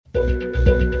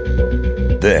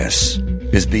This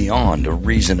is Beyond a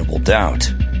Reasonable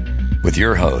Doubt with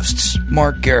your hosts,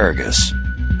 Mark Garrigus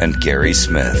and Gary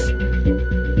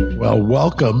Smith. Well,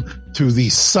 welcome to the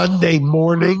Sunday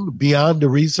morning Beyond a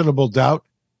Reasonable Doubt,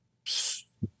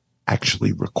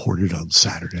 actually recorded on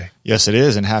Saturday. Yes, it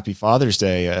is. And happy Father's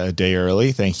Day a day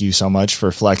early. Thank you so much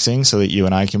for flexing so that you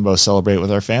and I can both celebrate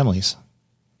with our families.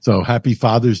 So happy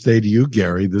Father's Day to you,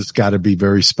 Gary. This has got to be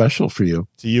very special for you.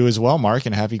 To you as well, Mark,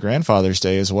 and happy Grandfather's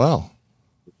Day as well.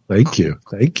 Thank you.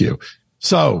 Thank you.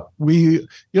 So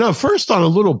first on a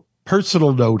little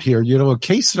personal note here, a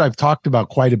case that I've talked about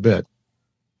quite a bit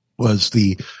was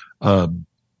the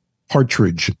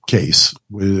Partridge case,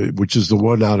 which is the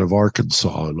one out of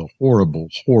Arkansas, and a horrible,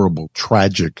 horrible,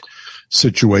 tragic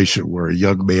situation where a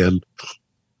young man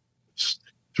is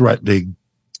threatening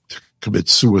to commit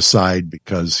suicide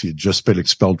because he had just been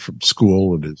expelled from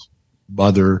school, and his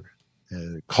mother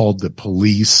called the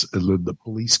police, and then the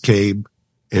police came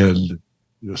and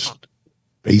just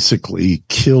basically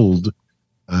killed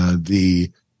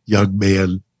the young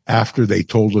man after they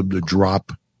told him to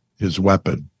drop his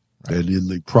weapon. Right. And in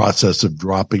the process of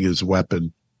dropping his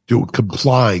weapon,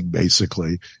 complying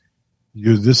basically,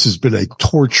 this has been a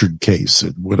tortured case.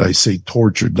 And when I say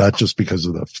tortured, not just because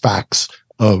of the facts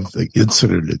of the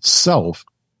incident itself,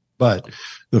 but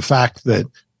the fact that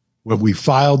when we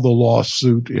filed the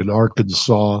lawsuit in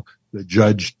Arkansas, the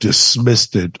judge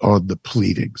dismissed it on the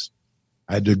pleadings.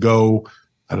 I had to go,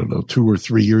 2 or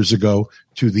 3 years ago,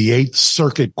 to the Eighth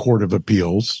Circuit Court of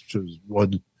Appeals, which is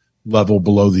one level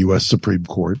below the U.S. Supreme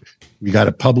Court. We got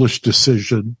a published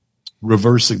decision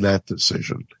reversing that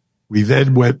decision. We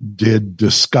then went and did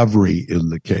discovery in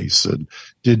the case and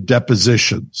did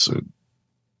depositions, and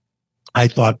I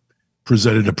thought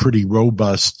presented a pretty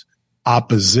robust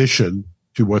opposition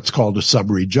to what's called a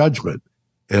summary judgment.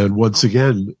 And once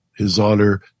again, His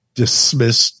Honor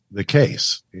dismissed the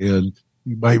case. And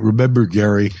you might remember,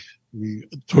 Gary, we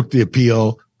took the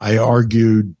appeal. I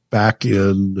argued back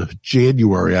in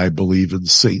January, I believe, in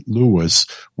St. Louis,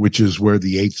 which is where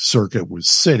the Eighth Circuit was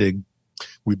sitting.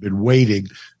 We've been waiting.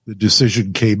 The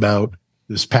decision came out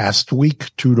this past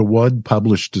week, 2-1,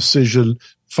 published decision,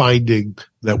 finding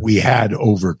that we had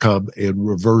overcome and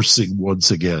reversing once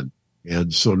again.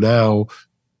 And so now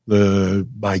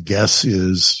my guess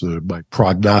is, my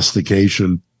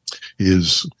prognostication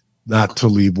is not to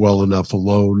leave well enough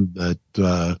alone, that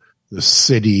the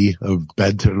city of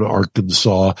Benton,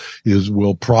 Arkansas,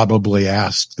 will probably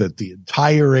ask that the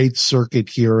entire Eighth Circuit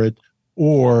hear it,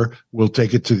 or we'll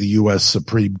take it to the U.S.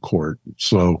 Supreme Court.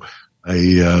 So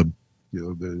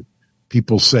the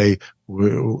people say,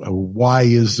 why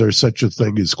is there such a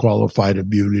thing as qualified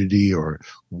immunity, or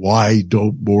why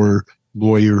don't more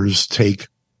lawyers take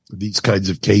these kinds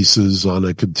of cases on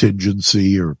a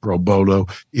contingency or pro bono?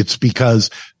 It's because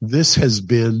this has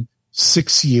been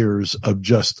 6 years of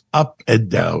just up and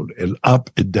down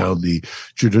the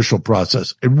judicial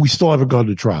process, and we still haven't gone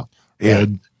to trial.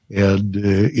 And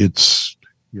it's,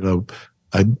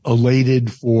 I'm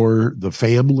elated for the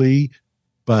family,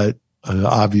 but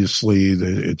obviously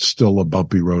it's still a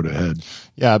bumpy road ahead.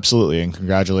 Yeah, absolutely. And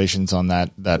congratulations on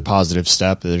that positive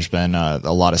step. There's been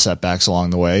a lot of setbacks along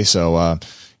the way. So,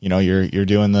 you're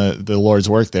doing the Lord's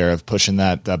work there of pushing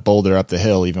that boulder up the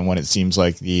hill, even when it seems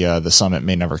like the summit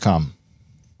may never come.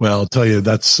 Well, I'll tell you,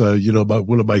 that's,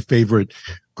 one of my favorite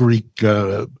Greek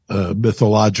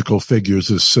mythological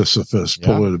figures is Sisyphus,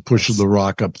 pushing the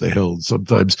rock up the hill. And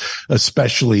sometimes,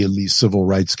 especially in these civil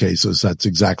rights cases, that's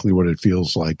exactly what it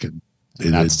feels like. And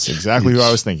that's exactly who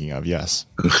I was thinking of. Yes.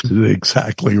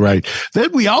 Exactly right.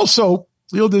 Then we also,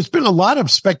 there's been a lot of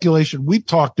speculation. We've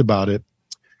talked about it.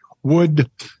 Would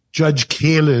Judge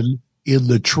Cannon in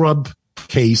the Trump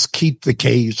case keep the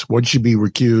case? Would she be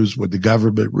recused? Would the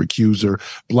government recuse her?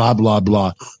 Blah, blah,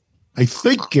 blah. I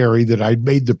think, Gary, that I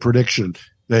made the prediction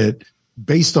that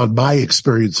based on my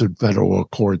experience in federal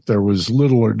court, there was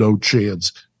little or no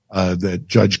chance that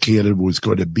Judge Cannon was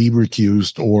going to be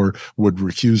recused or would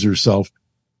recuse herself.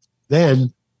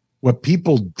 Then what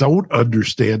people don't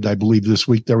understand, I believe this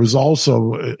week, there was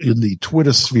also in the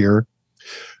Twitter sphere,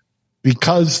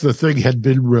 because the thing had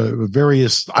been,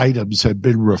 various items had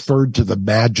been referred to the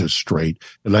magistrate.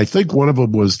 And I think one of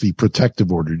them was the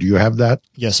protective order. Do you have that?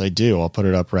 Yes, I do. I'll put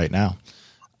it up right now.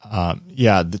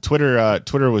 The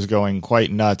Twitter was going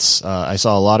quite nuts. I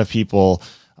saw a lot of people,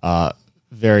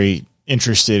 very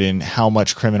interested in how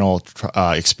much criminal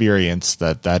experience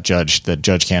that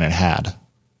Judge Cannon had.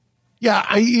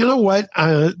 Yeah, you know what?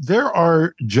 There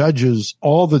are judges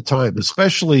all the time,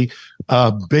 especially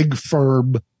big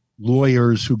firm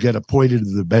lawyers who get appointed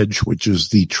to the bench, which is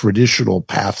the traditional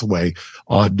pathway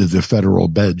onto the federal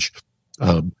bench.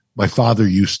 My father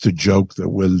used to joke that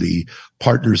when the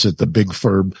partners at the big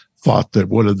firm thought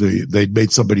that they'd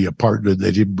made somebody a partner and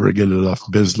they didn't bring in enough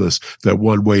business, that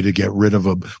one way to get rid of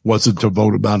them wasn't to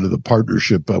vote him out of the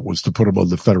partnership, but was to put him on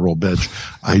the federal bench.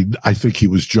 I think he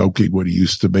was joking when he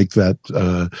used to make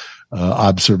that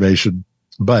observation.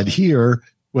 But here,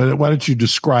 why don't you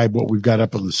describe what we've got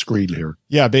up on the screen here?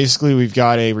 Yeah, basically we've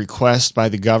got a request by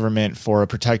the government for a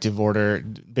protective order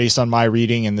based on my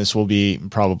reading, and this will be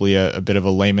probably a bit of a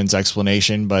layman's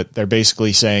explanation, but they're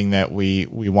basically saying that we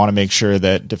want to make sure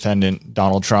that defendant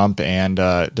Donald Trump and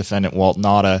defendant Walt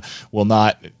Nauta will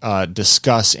not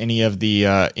discuss any of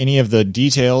the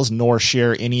details nor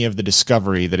share any of the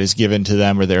discovery that is given to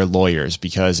them or their lawyers,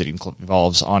 because it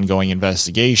involves ongoing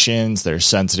investigations, there's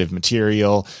sensitive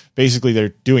material. Basically,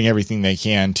 they're doing everything they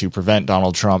can to prevent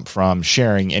Donald Trump from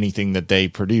sharing anything that they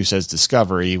produce as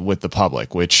discovery with the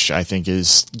public, which I think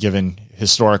is, given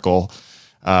historical,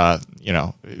 patterns,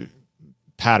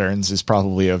 is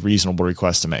probably a reasonable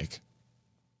request to make.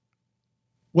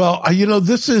 Well,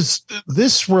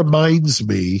 this reminds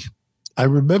me, I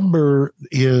remember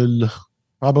in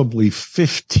probably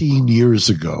 15 years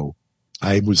ago,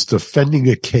 I was defending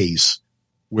a case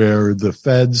where the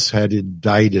feds had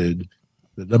indicted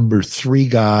the number 3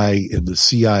 guy in the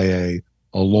CIA,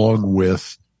 along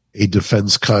with a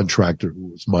defense contractor who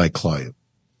was my client.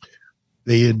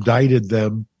 They indicted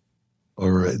them,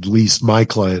 or at least my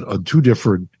client, in two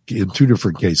different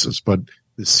cases. But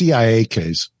the CIA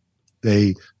case,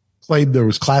 they claimed there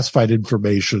was classified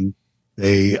information.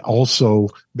 They also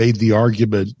made the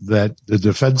argument that the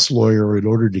defense lawyer, in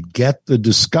order to get the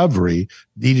discovery,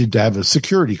 needed to have a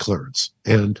security clearance.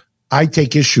 And I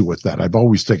take issue with that. I've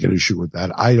always taken issue with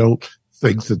that. I don't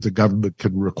think that the government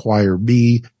can require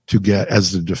me to get,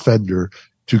 as the defender,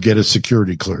 to get a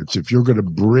security clearance. If you're going to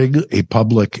bring a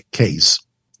public case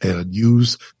and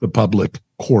use the public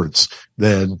courts,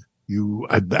 then you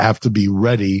have to be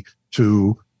ready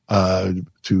to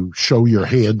show your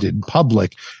hand in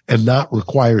public and not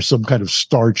require some kind of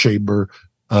star chamber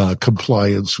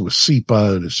compliance with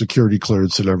SEPA and a security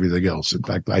clearance and everything else. In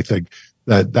fact, I think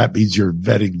that means you're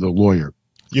vetting the lawyer.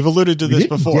 You've alluded to this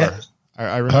before.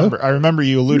 I remember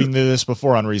you alluding to this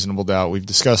before on Reasonable Doubt. We've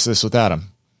discussed this with Adam.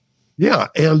 Yeah.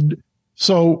 And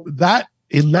so that,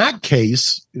 in that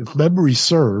case, if memory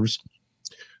serves,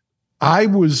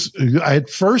 at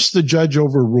first the judge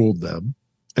overruled them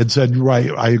and said,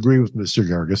 right, I agree with Mr.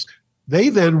 Gargas. They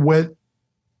then went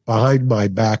behind my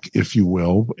back, if you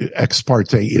will, ex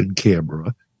parte in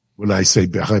camera. When I say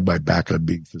behind my back, I'm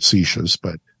being facetious,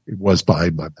 but it was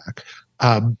behind my back,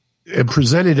 and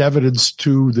presented evidence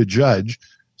to the judge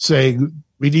saying,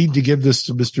 we need to give this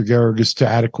to Mr. Gargas to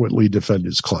adequately defend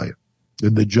his client.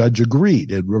 And the judge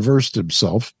agreed and reversed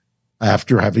himself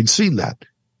after having seen that.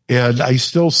 And I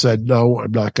still said, no,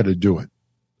 I'm not going to do it.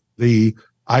 They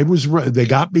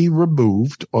got me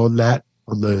removed on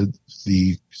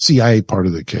the CIA part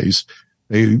of the case.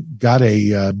 They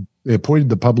they appointed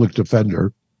the public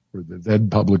defender, or the then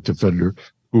public defender,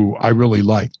 who I really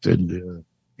liked, and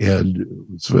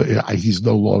he's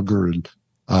no longer in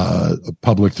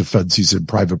public defense. He's in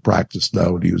private practice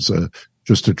now, and he was and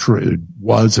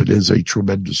is a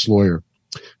tremendous lawyer.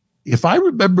 If I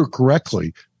remember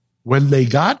correctly, when they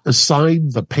got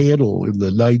assigned the panel in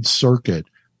the Ninth Circuit,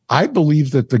 I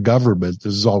believe that the government,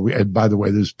 this is all, and by the way,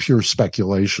 this is pure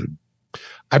speculation,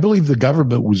 I believe the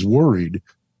government was worried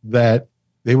that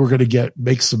they were going to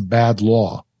make some bad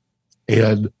law.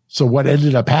 And so what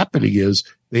ended up happening is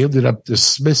they ended up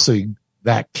dismissing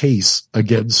that case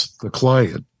against the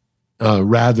client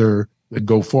rather than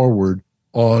go forward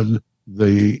on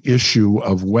the issue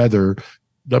of whether,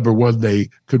 number one, they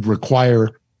could require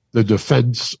the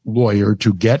defense lawyer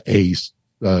to get a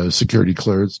security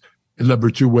clearance, and number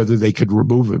two, whether they could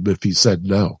remove him if he said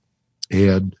no.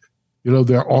 And,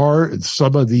 there are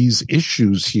some of these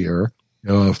issues here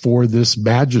for this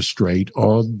magistrate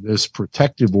on this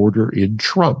protective order in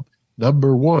Trump.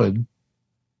 Number one,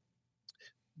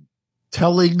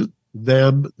 telling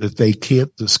them that they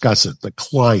can't discuss it, the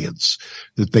clients,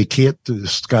 that they can't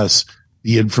discuss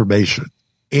the information,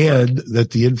 and that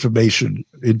the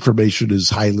information is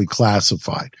highly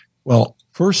classified. Well,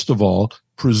 first of all,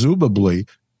 presumably,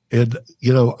 and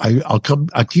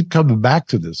I keep coming back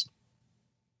to this.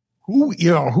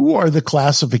 Who are the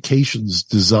classifications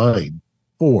designed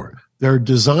for? They're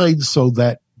designed so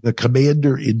that the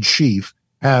commander in chief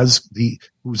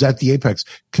who's at the apex,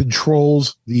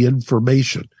 controls the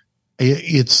information.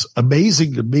 It's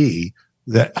amazing to me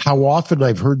that how often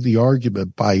I've heard the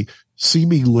argument by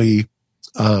seemingly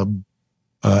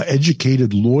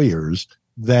educated lawyers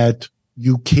that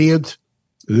you can't,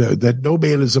 that no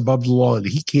man is above the law and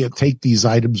he can't take these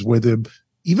items with him,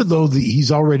 even though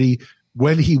he's already,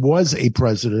 when he was a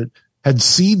president, had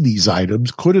seen these items,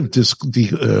 could have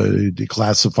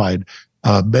declassified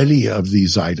many of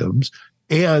these items.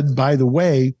 And by the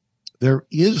way, there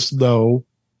is no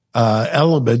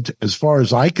element, as far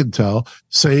as I can tell,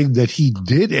 saying that he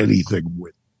did anything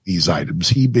with these items,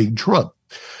 he being Trump.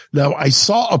 Now, I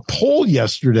saw a poll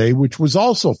yesterday, which was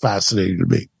also fascinating to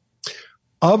me,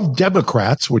 of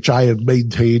Democrats, which I have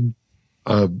maintained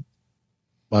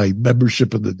my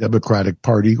membership in the Democratic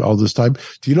Party all this time.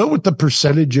 Do you know what the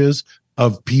percentage is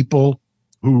of people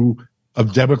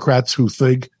of Democrats who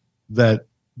think that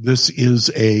this is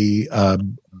I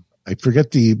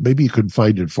forget maybe you can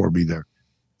find it for me there.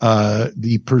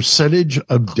 The percentage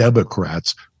of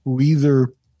Democrats who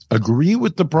either agree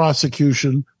with the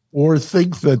prosecution or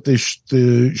think that they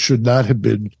should not have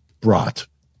been brought.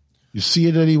 You see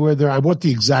it anywhere there? I want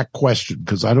the exact question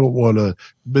because I don't want to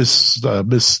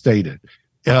misstate it.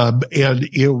 And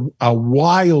a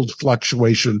wild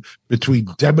fluctuation between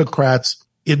Democrats,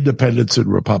 independents, and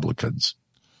Republicans.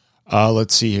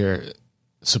 Let's see here.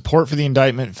 Support for the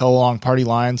indictment fell along party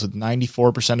lines, with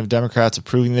 94% of Democrats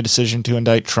approving the decision to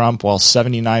indict Trump, while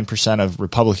 79% of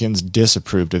Republicans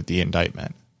disapproved of the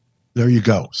indictment. There you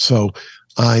go. So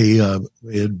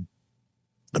and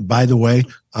by the way,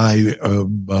 I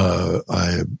am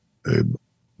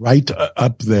right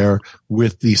up there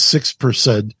with the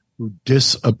 6% who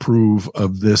disapprove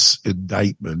of this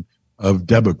indictment of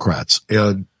Democrats.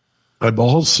 And I'm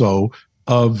also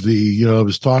of the, I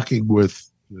was talking with,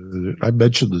 I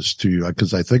mentioned this to you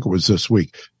because I think it was this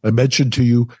week. I mentioned to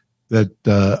you that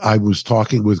I was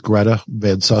talking with Greta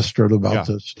Van Susteren about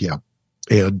this. Yeah.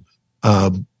 And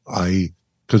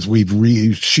because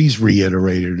she's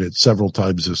reiterated it several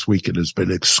times this week and has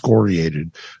been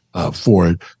excoriated for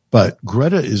it. But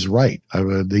Greta is right. I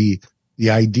mean, the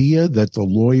idea that the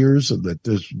lawyers and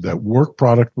that work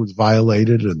product was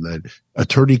violated and that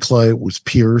attorney-client was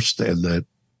pierced and that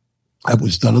it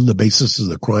was done on the basis of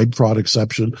the crime fraud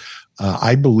exception.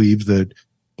 I believe that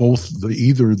both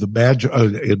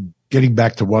and getting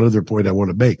back to one other point I want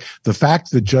to make, the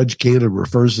fact that Judge Cannon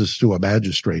refers this to a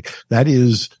magistrate, that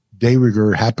is de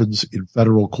rigueur, happens in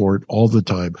federal court all the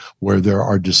time where there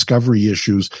are discovery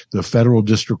issues. The federal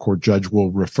district court judge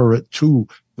will refer it to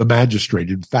the magistrate.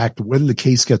 In fact, when the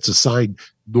case gets assigned,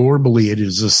 normally it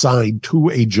is assigned to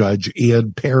a judge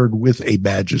and paired with a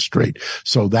magistrate.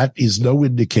 So that is no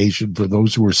indication for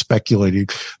those who are speculating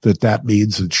that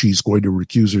means that she's going to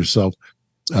recuse herself.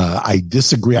 I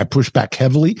disagree. I push back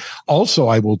heavily. Also,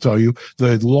 I will tell you,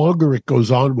 the longer it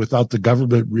goes on without the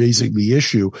government raising the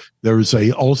issue, there is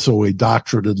also a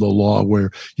doctrine in the law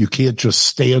where you can't just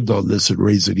stand on this and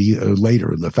raise it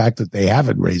later. And the fact that they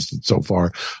haven't raised it so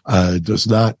far does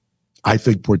not, I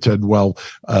think, portend well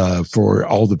for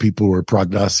all the people who are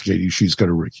prognosticating she's going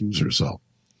to recuse herself.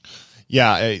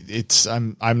 Yeah,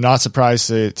 I'm not surprised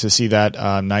to see that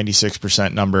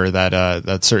 96% number.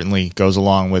 That certainly goes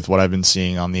along with what I've been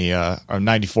seeing on the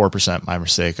 94%. My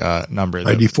mistake. Number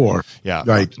 94. Yeah,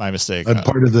 right. My mistake. I'm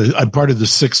part of the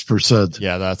 6%.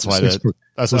 Yeah, that's why that's the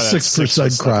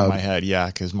 6% crowd in my head. Yeah,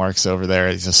 because Mark's over there.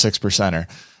 He's a 6%er.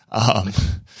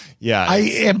 Yeah.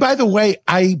 And by the way,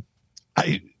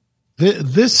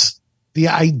 the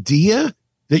idea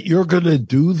that you're going to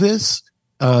do this,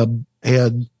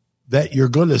 and that you're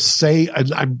going to say,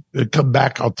 and I'm going to come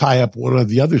back, I'll tie up one of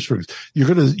the other strings. You're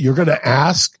going to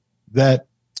ask that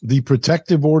the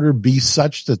protective order be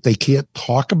such that they can't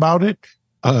talk about it.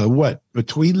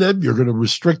 Between them, you're going to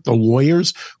restrict the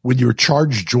lawyers when you're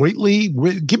charged jointly.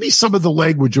 Give me some of the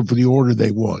language of the order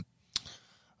they want.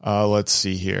 Let's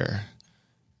see here.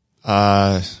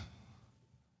 Government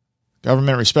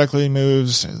respectfully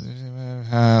moves.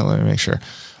 Let me make sure.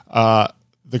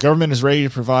 The government is ready to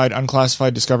provide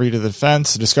unclassified discovery to the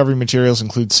defense. The discovery materials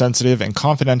include sensitive and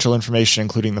confidential information,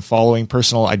 including the following: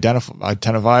 personal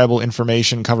identifiable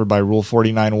information covered by Rule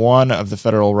 49.1 of the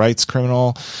Federal Rights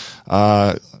Criminal.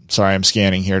 Sorry, I'm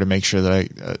scanning here to make sure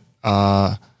that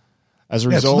as a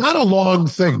result, it's not a long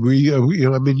thing.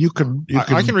 You can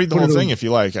I can read the whole thing if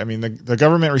you like. I mean, the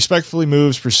government respectfully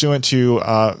moves pursuant to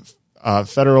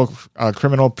federal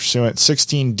criminal pursuant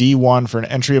 16D1 for an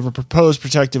entry of a proposed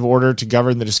protective order to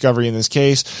govern the discovery in this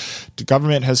case. The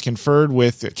government has conferred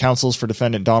with counsels for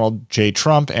defendant Donald J.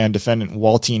 Trump and defendant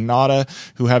Waltine Nada,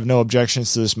 who have no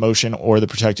objections to this motion or the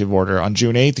protective order. On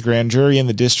June 8th, the grand jury in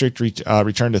the district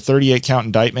returned a 38-count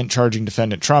indictment charging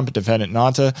defendant Trump and defendant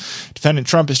Nada. Defendant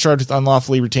Trump is charged with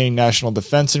unlawfully retaining national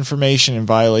defense information in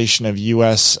violation of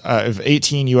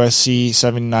 18 USC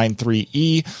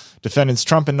 793E. Defendants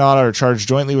Trump and Nada are charged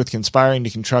jointly with conspiring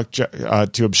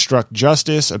to obstruct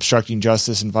justice, obstructing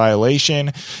justice in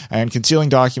violation, and concealing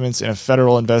documents in a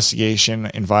federal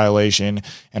investigation in violation,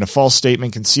 and a false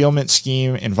statement concealment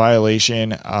scheme in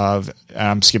violation of.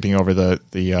 I'm skipping over the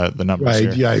numbers.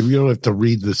 Right? Here. Yeah, you don't have to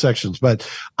read the sections, but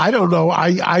I don't know.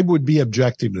 I would be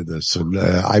objecting to this, and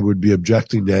I would be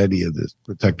objecting to any of this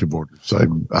protective orders.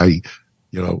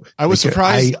 I was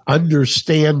surprised. I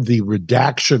understand the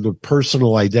redaction of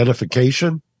personal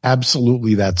identification.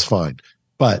 Absolutely, that's fine.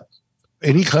 But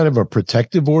any kind of a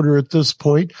protective order at this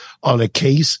point on a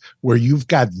case where you've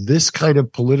got this kind of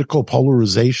political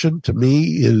polarization, to me,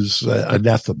 is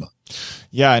anathema.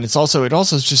 Yeah, and it also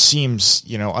just seems,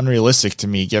 unrealistic to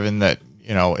me, given that,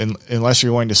 unless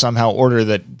you're going to somehow order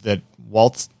that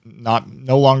Walt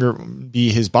no longer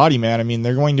be his body man. I mean,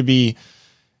 they're going to be.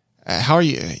 How are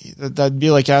you? That'd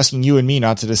be like asking you and me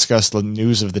not to discuss the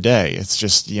news of the day. It's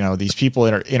just, these people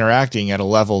are interacting at a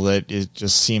level that it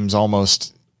just seems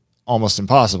almost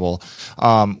impossible.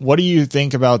 What do you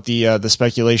think about the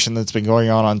speculation that's been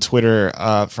going on Twitter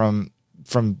from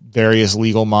various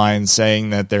legal minds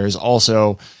saying that there's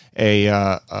also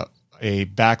a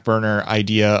back burner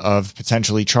idea of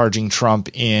potentially charging Trump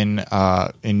in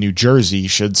New Jersey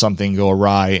should something go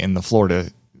awry in the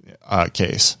Florida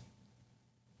case?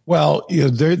 Well,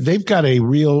 they've got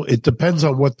it depends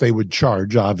on what they would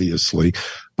charge, obviously,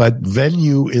 but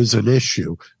venue is an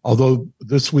issue. Although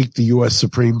this week the U.S.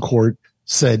 Supreme Court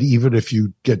said even if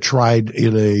you get tried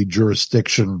in a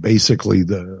jurisdiction, basically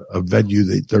a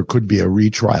venue, there could be a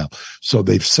retrial. So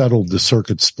they've settled the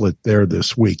circuit split there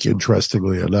this week,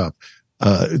 interestingly enough.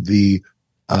 The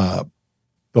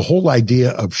whole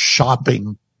idea of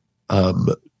shopping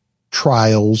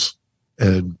trials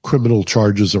and criminal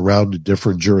charges around the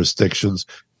different jurisdictions,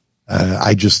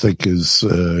 I just think is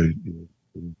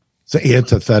it's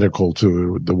antithetical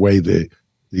to the way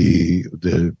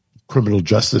the criminal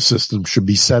justice system should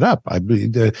be set up. I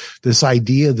mean, this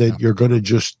idea that you're going to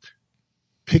just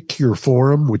pick your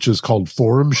forum, which is called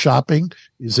forum shopping,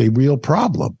 is a real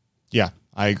problem. Yeah,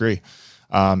 I agree.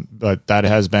 But that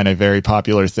has been a very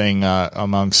popular thing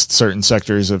amongst certain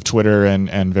sectors of Twitter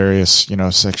and various,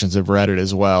 sections of Reddit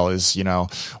as well is,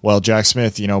 Jack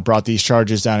Smith, brought these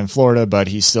charges down in Florida, but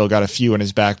he's still got a few in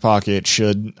his back pocket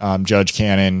should Judge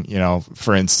Cannon,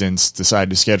 for instance, decide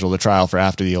to schedule the trial for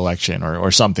after the election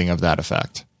or something of that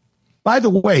effect. By the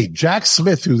way, Jack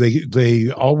Smith, who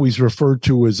they always refer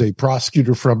to as a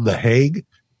prosecutor from The Hague,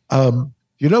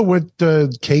 you know what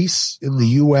case in the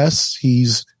U.S.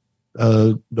 he's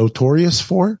notorious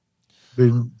for?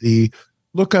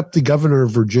 Look up the governor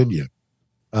of Virginia.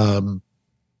 I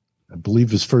believe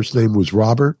his first name was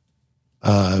Robert.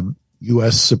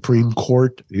 U.S. Supreme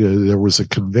Court. There was a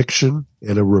conviction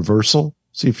and a reversal.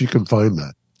 See if you can find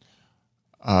that.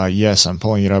 Yes, I'm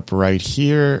pulling it up right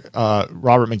here.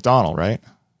 Robert McDonnell, right?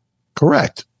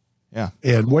 Correct. Yeah.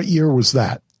 And what year was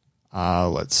that?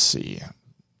 Let's see.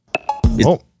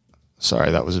 Oh,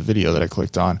 sorry, that was a video that I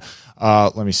clicked on.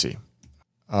 Let me see.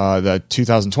 The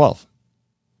 2012.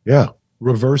 Yeah.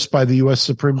 Reversed by the U.S.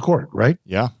 Supreme Court, right?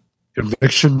 Yeah.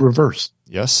 Conviction reversed.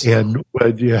 Yes. And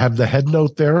do you have the head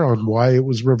note there on why it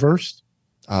was reversed?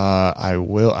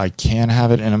 I can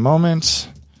have it in a moment.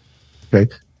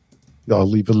 Okay.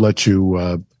 I'll even let you,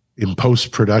 in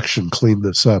post-production, clean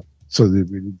this up so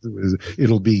that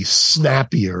it'll be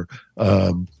snappier.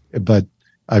 But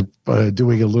I'm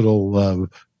doing a little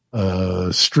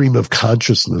stream of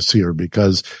consciousness here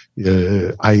because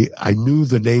I knew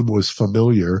the name was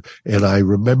familiar, and I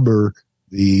remember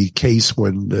the case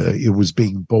when it was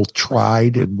being both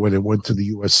tried and when it went to the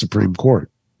U.S. Supreme Court.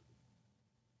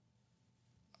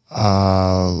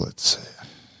 Let's see.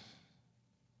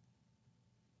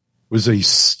 Was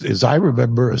as I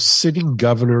remember, a sitting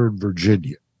governor in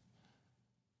Virginia.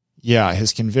 Yeah,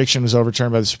 his conviction was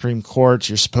overturned by the Supreme Court.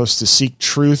 You're supposed to seek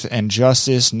truth and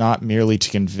justice, not merely to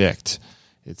convict.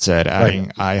 It said,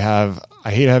 adding, right.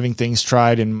 I hate having things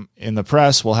tried in the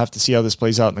press. We'll have to see how this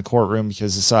plays out in the courtroom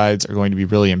because the sides are going to be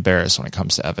really embarrassed when it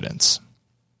comes to evidence.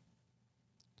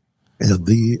 And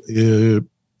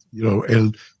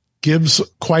and gives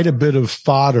quite a bit of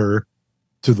fodder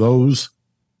to those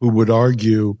who would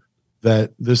argue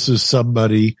that this is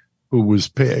somebody who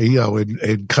was,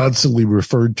 and constantly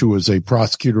referred to as a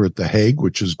prosecutor at The Hague,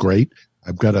 which is great.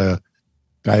 I've got a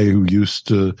guy who used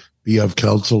to be of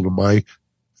counsel to my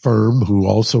firm who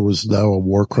also is now a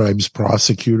war crimes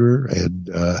prosecutor, and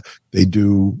they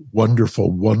do wonderful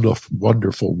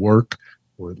work,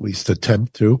 or at least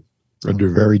attempt to, under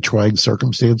very trying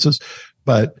circumstances.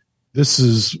 But this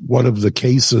is one of the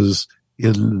cases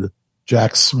in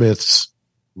Jack Smith's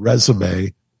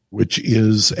resume, which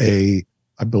is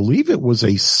I believe it was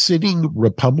a sitting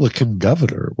Republican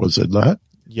governor, was it not?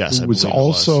 Yes. Who was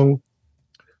also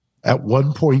at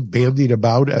one point bandied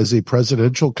about as a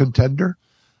presidential contender.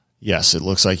 Yes, it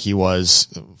looks like he was.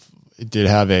 It did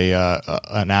have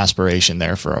an aspiration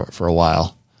there for a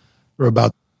while, for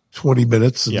about 20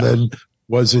 minutes, and then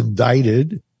was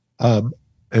indicted and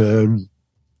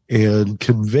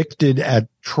convicted at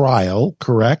trial.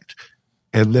 Correct,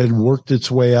 and then worked its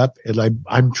way up. And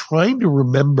I'm trying to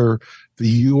remember the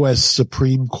U.S.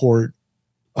 Supreme Court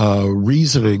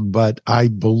reasoning, but I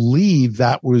believe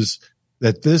that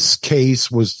this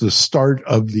case was the start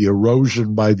of the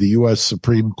erosion by the U.S.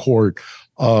 Supreme Court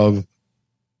of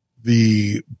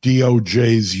the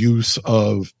DOJ's use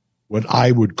of what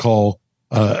I would call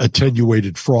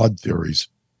attenuated fraud theories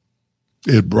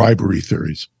and bribery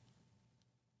theories.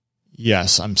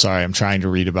 Yes, I'm sorry. I'm trying to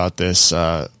read about this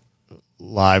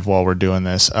live while we're doing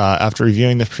this. After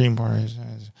reviewing the Supreme Court,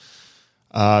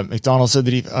 McDonald said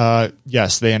that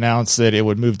they announced that it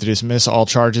would move to dismiss all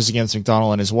charges against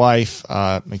McDonald and his wife.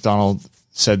 McDonald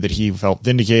said that he felt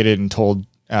vindicated and told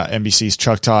NBC's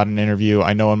Chuck Todd in an interview,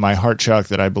 "I know in my heart, Chuck,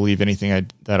 that I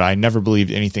never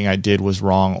believed anything I did was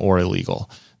wrong or illegal."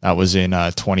 That was in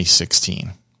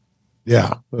 2016.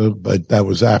 Yeah, but that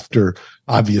was after,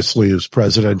 obviously, his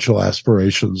presidential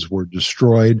aspirations were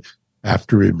destroyed,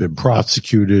 after he'd been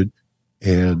prosecuted,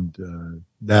 and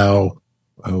now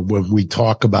when we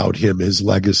talk about him, his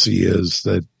legacy is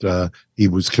that he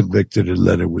was convicted and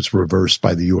then it was reversed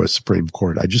by the U.S. Supreme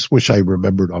Court. I just wish I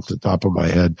remembered off the top of my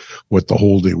head what the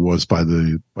holding was by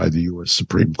the U.S.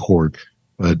 Supreme Court.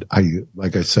 But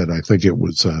like I said, I think it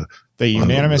was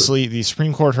the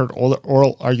Supreme Court heard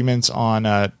oral arguments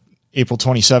on April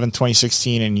 27th,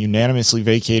 2016, and unanimously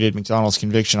vacated McDonald's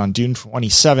conviction on June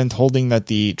 27th, holding that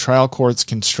the trial court's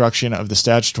construction of the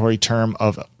statutory term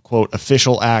of, quote,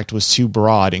 official act was too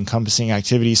broad, encompassing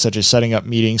activities such as setting up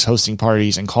meetings, hosting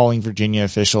parties, and calling Virginia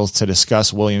officials to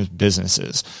discuss Williams'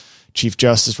 businesses. Chief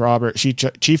Justice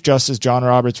John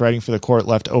Roberts, writing for the court,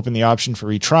 left open the option for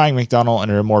retrying McDonald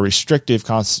under a more restrictive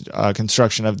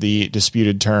construction of the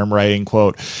disputed term, writing,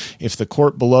 quote, "If the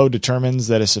court below determines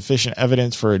that is sufficient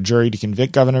evidence for a jury to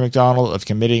convict Governor McDonald of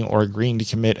committing or agreeing to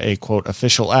commit a, quote,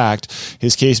 official act,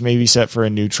 his case may be set for a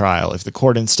new trial. If the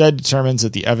court instead determines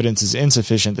that the evidence is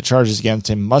insufficient, the charges against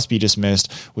him must be dismissed.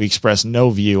 We express no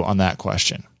view on that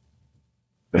question."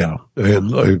 Yeah,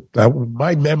 and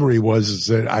my memory is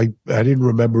that I didn't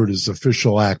remember it as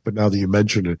official act, but now that you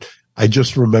mention it, I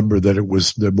just remember that it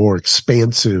was the more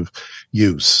expansive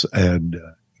use. And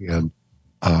am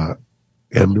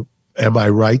I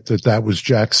right that was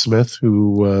Jack Smith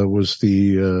who was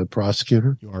the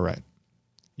prosecutor? You are right.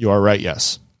 You are right.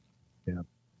 Yes.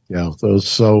 Yeah.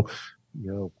 So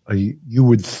you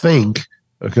would think,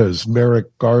 because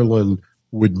Merrick Garland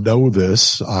would know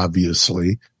this,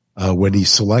 obviously, when he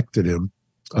selected him,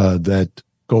 that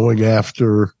going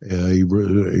after a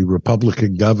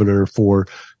Republican governor for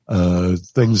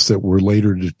things that were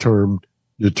later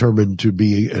determined to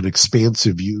be an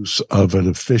expansive use of an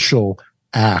official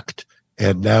act,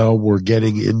 and now we're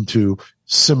getting into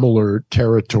similar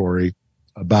territory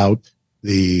about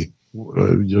there's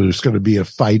going to be a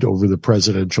fight over the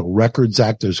Presidential Records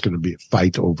Act. There's going to be a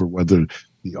fight over whether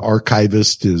the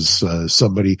archivist is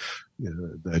somebody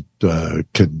that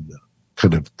can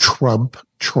kind of trump,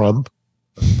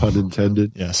 pun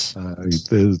intended. Yes.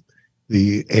 What's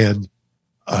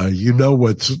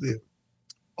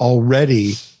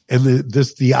already, and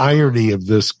the irony of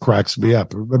this cracks me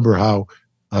up. Remember how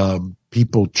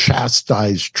people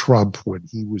chastised Trump when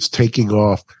he was taking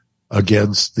off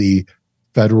against the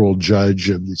federal judge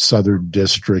in the Southern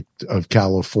District of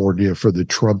California for the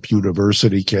Trump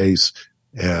University case,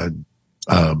 and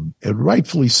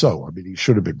rightfully so. I mean, he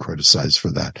should have been criticized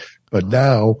for that. But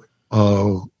now,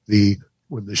 when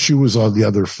the shoe is on the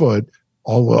other foot,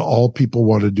 all people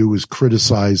want to do is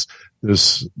criticize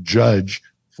this judge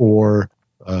for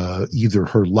either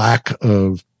her lack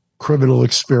of criminal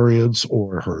experience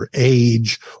or her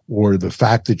age or the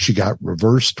fact that she got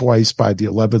reversed twice by the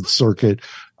 11th Circuit,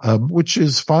 which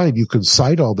is fine. You can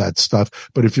cite all that stuff.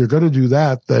 But if you're going to do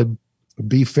that, then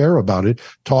be fair about it.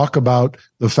 Talk about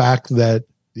the fact that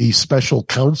the special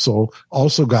counsel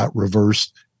also got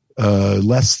reversed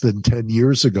less than 10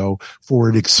 years ago for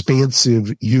an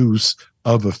expansive use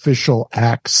of official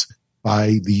acts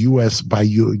by the U.S. by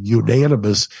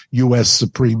unanimous U.S.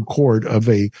 Supreme Court of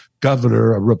a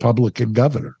governor, a Republican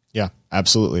governor. Yeah,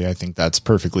 absolutely. I think that's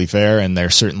perfectly fair, and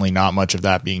there's certainly not much of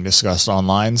that being discussed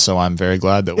online. So I'm very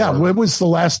glad that. Yeah, when was the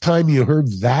last time you heard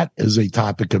that as a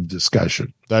topic of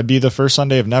discussion? That'd be the first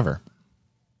Sunday of never.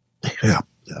 Yeah.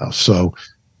 So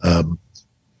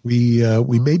we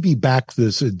may be back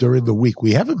during the week.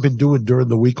 We haven't been doing during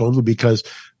the week only because.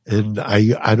 And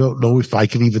I don't know if I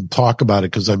can even talk about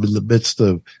it because I'm in the midst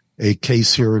of a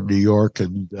case here in New York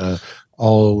and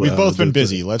we've both been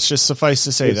busy. Let's just suffice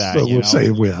to say that. We'll say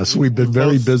yes. We've been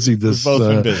very busy. We've both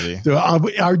been busy.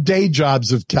 Our day jobs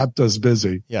have kept us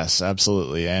busy. Yes,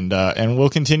 absolutely, and we'll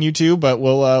continue to, but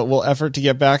we'll effort to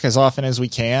get back as often as we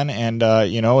can, and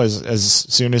as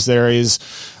soon as there is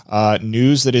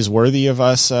news that is worthy of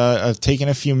us taking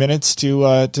a few minutes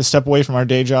to step away from our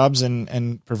day jobs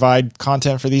and provide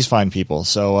content for these fine people.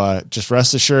 So just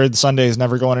rest assured, Sunday is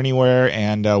never going anywhere,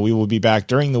 and we will be back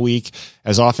during the week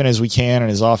as often as we can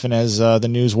and as often as the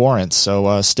news warrants.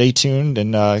 So stay tuned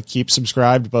and keep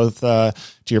subscribed both to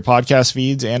your podcast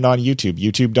feeds and on YouTube,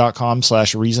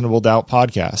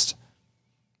 youtube.com/reasonabledoubtpodcast.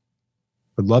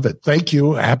 I love it. Thank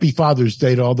you. Happy Father's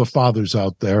Day to all the fathers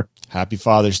out there. Happy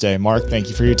Father's Day. Mark, thank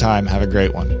you for your time. Have a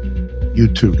great one. You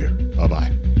too.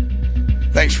 Bye-bye.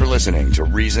 Thanks for listening to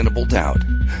Reasonable Doubt.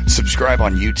 Subscribe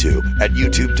on YouTube at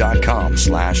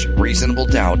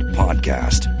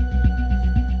youtube.com/reasonabledoubtpodcast.